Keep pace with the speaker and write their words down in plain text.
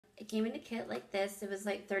came in a kit like this. It was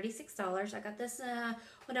like $36. I got this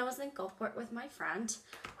when I was in Gulfport with my friend.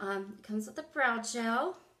 It comes with the brow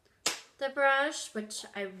gel, the brush, which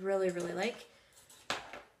I really, really like.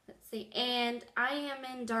 Let's see, and I am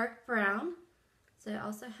in dark brown. So it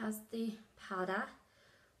also has the powder,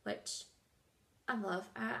 which I love.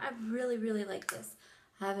 I really, really like this.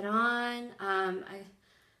 I have it on.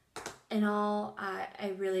 I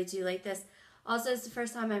really do like this. Also, it's the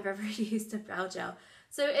first time I've ever used a brow gel.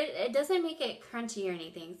 So it doesn't make it crunchy or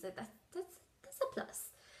anything. So that's a plus.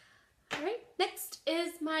 Alright, next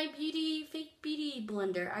is my fake beauty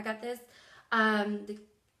blender. I got this,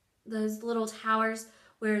 those little towers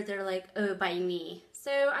where they're like, oh, by me.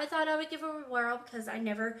 So I thought I would give it a whirl because I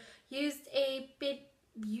never used a big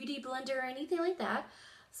beauty blender or anything like that.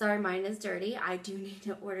 Sorry, mine is dirty. I do need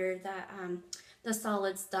to order that, the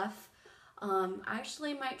solid stuff. I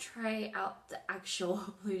actually might try out the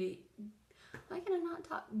actual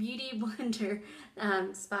beauty blender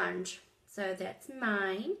sponge. So that's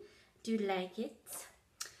mine. Do like it.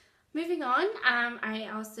 Moving on, I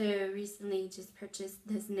also recently just purchased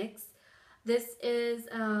this NYX. This is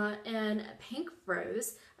in pink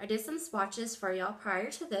rose. I did some swatches for y'all prior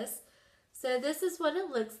to this. So this is what it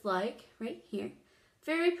looks like right here.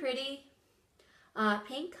 Very pretty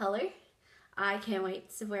pink color. I can't wait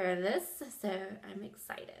to wear this, so I'm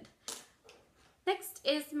excited. Next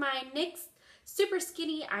is my NYX Super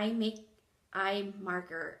Skinny Eye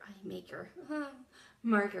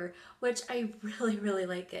Marker, which I really, really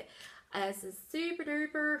like it. It's a super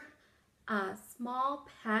duper small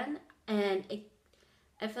pen, and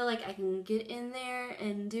I feel like I can get in there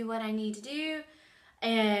and do what I need to do,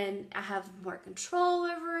 and I have more control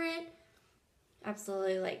over it.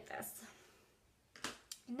 Absolutely like this.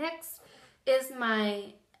 Next is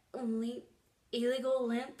my Illegal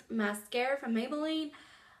Length Mascara from Maybelline.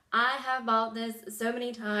 I have bought this so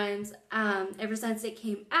many times ever since it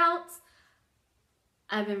came out.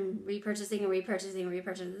 I've been repurchasing and repurchasing and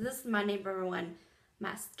repurchasing. This is my #1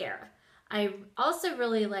 mascara. I also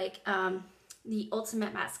really like the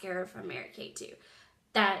Ultimate Mascara from Mary Kay too.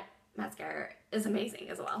 That mascara is amazing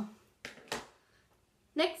as well.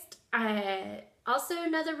 Next, also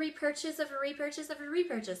another repurchase of a repurchase of a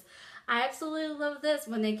repurchase. I absolutely love this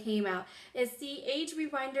when they came out. It's the Age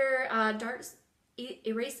Rewinder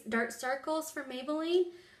Erase Dark Circles from Maybelline.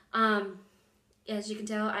 As you can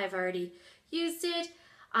tell, I've already used it.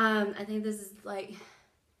 I think this is like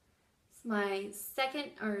my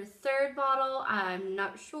second or third bottle. I'm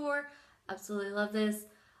not sure. Absolutely love this.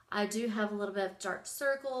 I do have a little bit of dark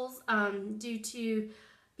circles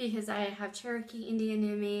because I have Cherokee Indian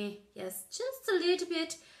in me. Yes, just a little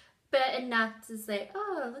bit, but enough to say,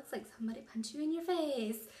 oh, it looks like somebody punched you in your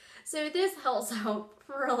face. So this helps out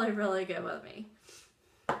really, really good with me.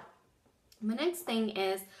 My next thing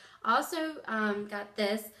is, I also got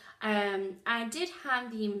this. I did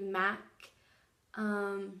have the MAC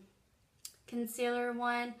concealer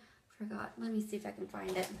one. Forgot. Let me see if I can find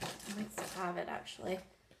it. I might still have it actually.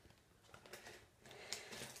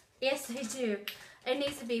 Yes, I do. It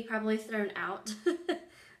needs to be probably thrown out.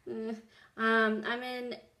 I'm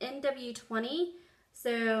in NW20,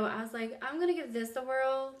 so I was like, I'm gonna give this a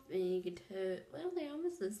whirl. And you can tell, well, they're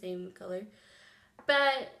almost the same color,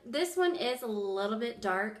 but this one is a little bit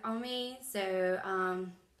dark on me. So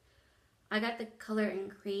I got the color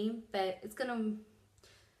in cream, but it's gonna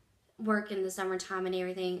work in the summertime and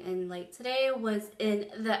everything. And like today was in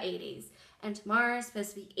the 80s, and tomorrow is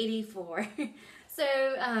supposed to be 84. So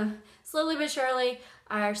slowly but surely,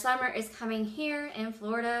 our summer is coming here in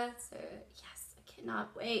Florida. So yes, I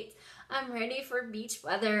cannot wait. I'm ready for beach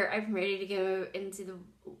weather. I'm ready to go into the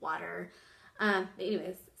water.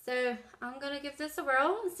 Anyways, so I'm gonna give this a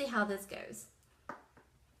whirl and see how this goes.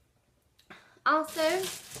 Also,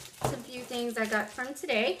 some few things I got from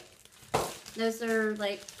today. Those are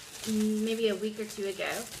like maybe a week or two ago.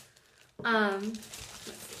 Let's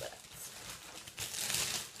see what else.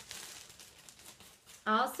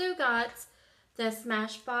 I also got the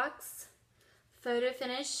Smashbox Photo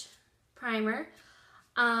Finish Primer.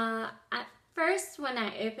 At first, when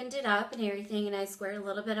I opened it up and everything, and I squared a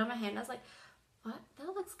little bit on my hand, I was like, what?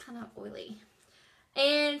 That looks kind of oily.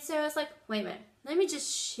 And so I was like, wait a minute, let me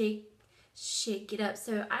just shake it up.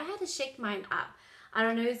 So I had to shake mine up. I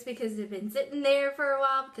don't know if it's because it's been sitting there for a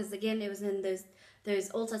while, because again, it was in those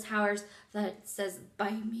Ulta towers that says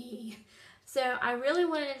by me. So I really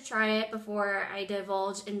wanted to try it before I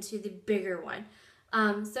divulge into the bigger one.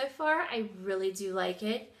 So far, I really do like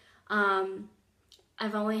it.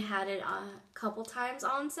 I've only had it a couple times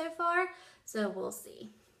on so far, so we'll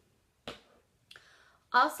see.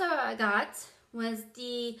 Also, I got was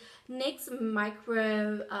the NYX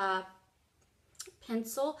Micro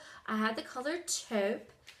pencil. I had the color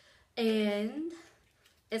Taupe, and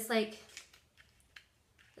it's like,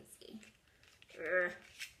 let's see,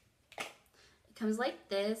 it comes like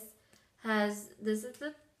this. This is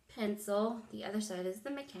the pencil, the other side is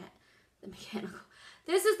the mechanical.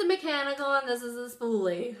 This is the mechanical and this is the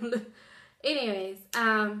spoolie. Anyways,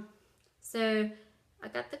 so I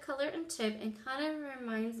got the color in Taupe, and kind of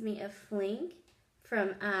reminds me of Fling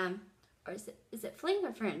from, or is it Fling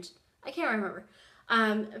or Fringe? I can't remember.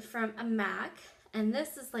 From a MAC, and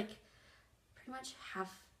this is like pretty much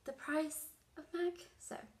half the price of MAC.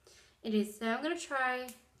 So it is. So I'm gonna try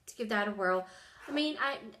to give that a whirl. I mean,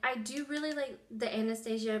 I do really like the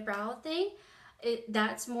Anastasia brow thing.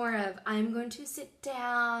 That's more of, I'm going to sit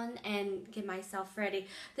down and get myself ready.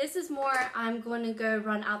 This is more, I'm going to go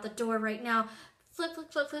run out the door right now. Flip,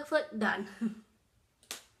 flip, flip, flip, flip, done.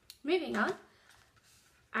 Moving on.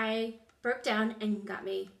 I broke down and got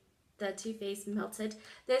me the Too Faced Melted.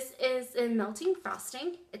 This is in Melting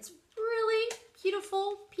Frosting. It's really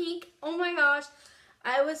beautiful pink. Oh my gosh.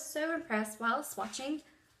 I was so impressed while swatching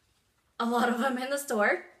a lot of them in the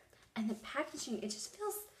store. And the packaging, it just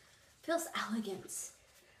feels elegant.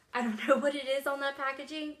 I don't know what it is on that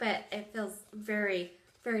packaging, but it feels very,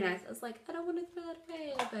 very nice. I was like, I don't want to throw that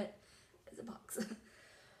away, but it's a box.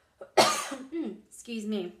 Excuse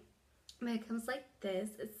me. But it comes like this.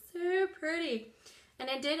 It's so pretty. And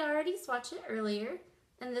I did already swatch it earlier.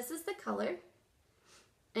 And this is the color.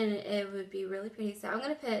 And it would be really pretty. So I'm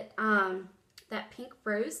going to put that pink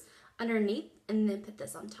rose underneath and then put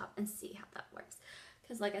this on top and see how that works.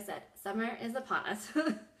 Because like I said, summer is upon us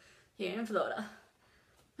here in Florida.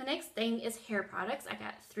 My next thing is hair products. I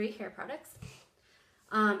got 3 hair products.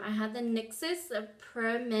 I had the NYX's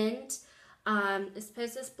Pro Mint. It's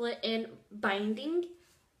supposed to split in binding.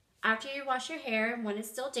 After you wash your hair, when it's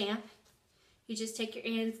still damp, you just take your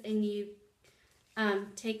hands and you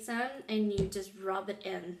take some and you just rub it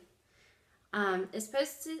in. It's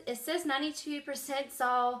supposed to, it says 92%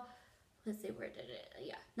 sol. Let's see, where did it?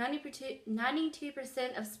 Yeah,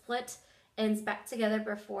 92% of split ends back together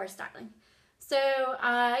before styling. So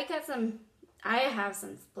I have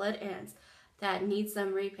some split ends that need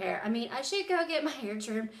some repair. I mean, I should go get my hair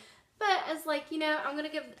trimmed, but it's like, you know, I'm gonna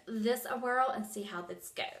give this a whirl and see how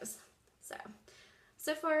this goes.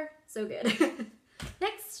 So far, so good.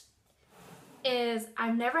 Next is,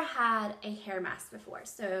 I've never had a hair mask before,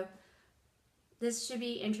 so this should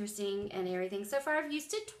be interesting and everything. So far, I've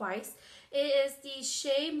used it twice. It is the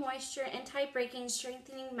Shea Moisture Anti-Breaking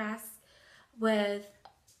Strengthening Mask with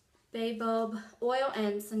baobab oil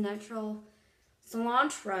and cilantro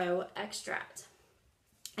extract.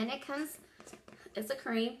 And it comes, it's a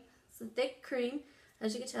cream. It's a thick cream.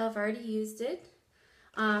 As you can tell, I've already used it.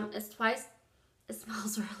 It's twice. It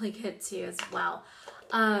smells really good too as well.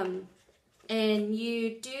 And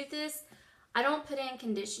you do this. I don't put in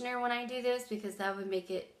conditioner when I do this because that would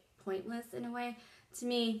make it pointless in a way to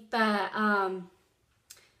me. But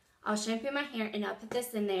I'll shampoo my hair and I'll put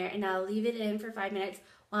this in there and I'll leave it in for 5 minutes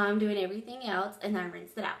while I'm doing everything else, and then I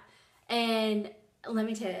rinse it out. And let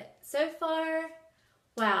me tell you, so far,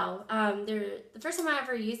 wow. The first time I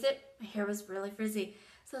ever used it, my hair was really frizzy.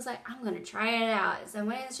 So I was like, I'm going to try it out. So I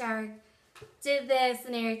went in the shower, did this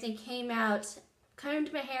and everything, came out,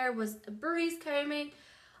 combed my hair, was a breeze combing.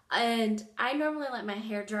 And I normally let my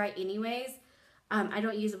hair dry anyways. I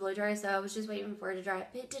don't use a blow dryer, so I was just waiting for it to dry.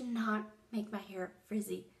 But it did not make my hair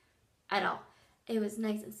frizzy at all. It was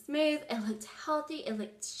nice and smooth. It looked healthy. It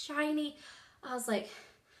looked shiny. I was like,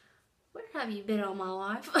 where have you been all my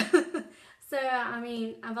life? So, I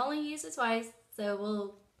mean, I've only used it twice.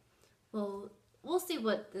 So we'll see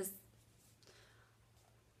what this,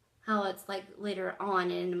 how it's like later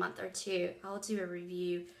on in a month or two. I'll do a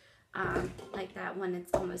review like that when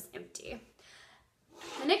it's almost empty.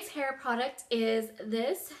 The next hair product is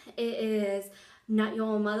this. It is Not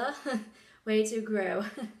Your Mother Way to Grow.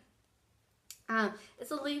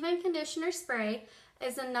 It's a leave-in conditioner spray.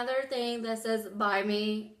 It's another thing that says buy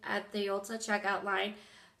me at the Ulta checkout line.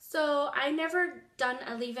 So I never done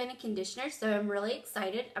a leave-in conditioner, so I'm really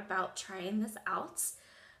excited about trying this out.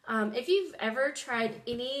 If you've ever tried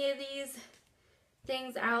any of these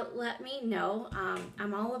things out, let me know.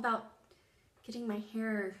 I'm all about getting my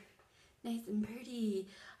hair nice and pretty.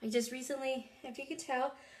 I just recently, if you could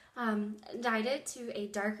tell, dyed it to a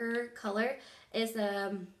darker color. It's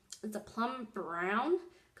a plum brown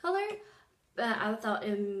color, but I thought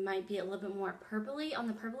it might be a little bit more purpley on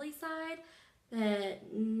the purpley side.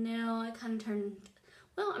 But no, it kind of turned,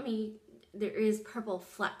 well, I mean, there is purple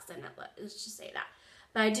flecks in it, let's just say that.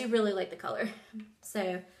 But I do really like the color.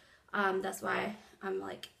 So That's why I'm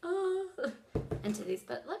like, into these.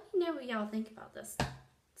 But let me know what y'all think about this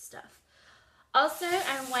stuff. Also,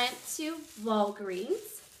 I went to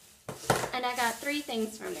Walgreens, and I got 3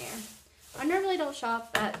 things from there. I normally don't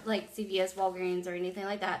shop at like CVS, Walgreens, or anything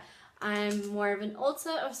like that. I'm more of an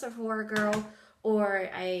Ulta or Sephora girl, or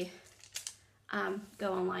I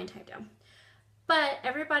go online type down. But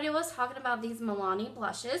everybody was talking about these Milani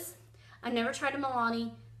blushes. I never tried a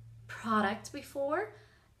Milani product before,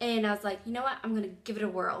 and I was like, you know what? I'm gonna give it a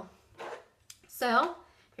whirl. So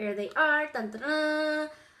here they are. Dun, dun, dun.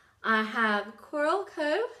 I have Coral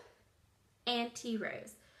Cove and Tea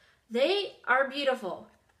Rose. They are beautiful.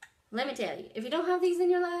 Let me tell you, if you don't have these in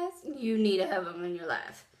your life, you need to have them in your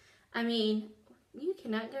life. I mean, you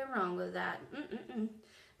cannot go wrong with that.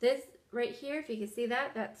 This right here, if you can see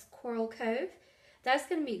that, that's Coral Cove. That's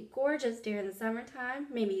going to be gorgeous during the summertime,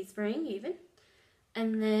 maybe spring even.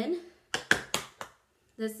 And then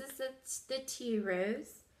this is the Tea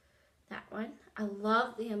Rose. That one. I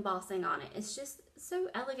love the embossing on it. It's just so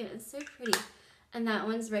elegant and so pretty. And that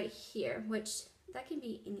one's right here, which that can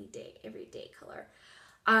be any day, everyday color.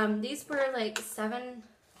 These were like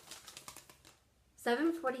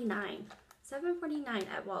 $7.49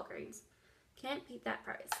 at Walgreens. Can't beat that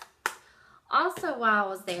price. Also, while I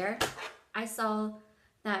was there, I saw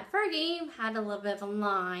that Fergie had a little bit of a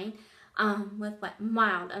line with what,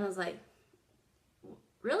 mild, and I was like,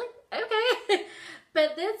 really? Okay.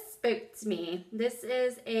 But this spoke to me. This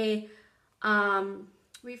is a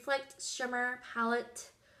Reflect Shimmer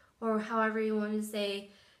palette, or however you want to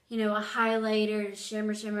say, you know, a highlighter,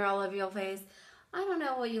 shimmer all over your face. I don't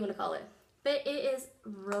know what you want to call it, but it is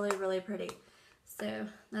really, really pretty. So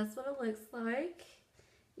that's what it looks like.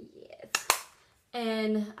 Yes.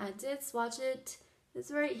 And I did swatch it.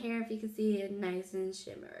 It's right here if you can see it, nice and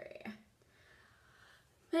shimmery.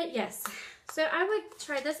 But yes, so I would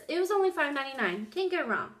try this. It was only $5.99. Can't go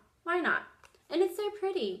wrong. Why not? And it's so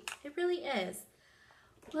pretty. It really is.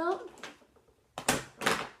 Well,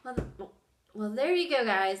 there you go,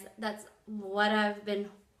 guys. That's what I've been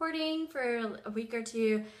hoarding for a week or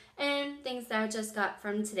two, and things that I just got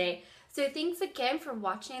from today. So thanks again for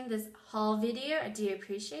watching this haul video. I do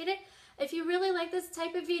appreciate it. If you really like this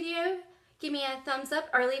type of video, give me a thumbs up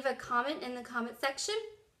or leave a comment in the comment section.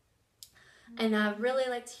 And I'd really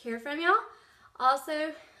like to hear from y'all.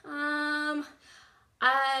 Also,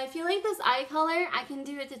 if you like this eye color, I can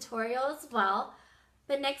do a tutorial as well.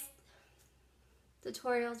 But next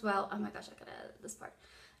tutorial as well. Oh my gosh, I gotta edit this part.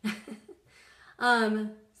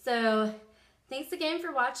 So thanks again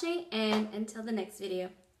for watching, and until the next video.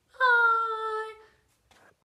 Bye.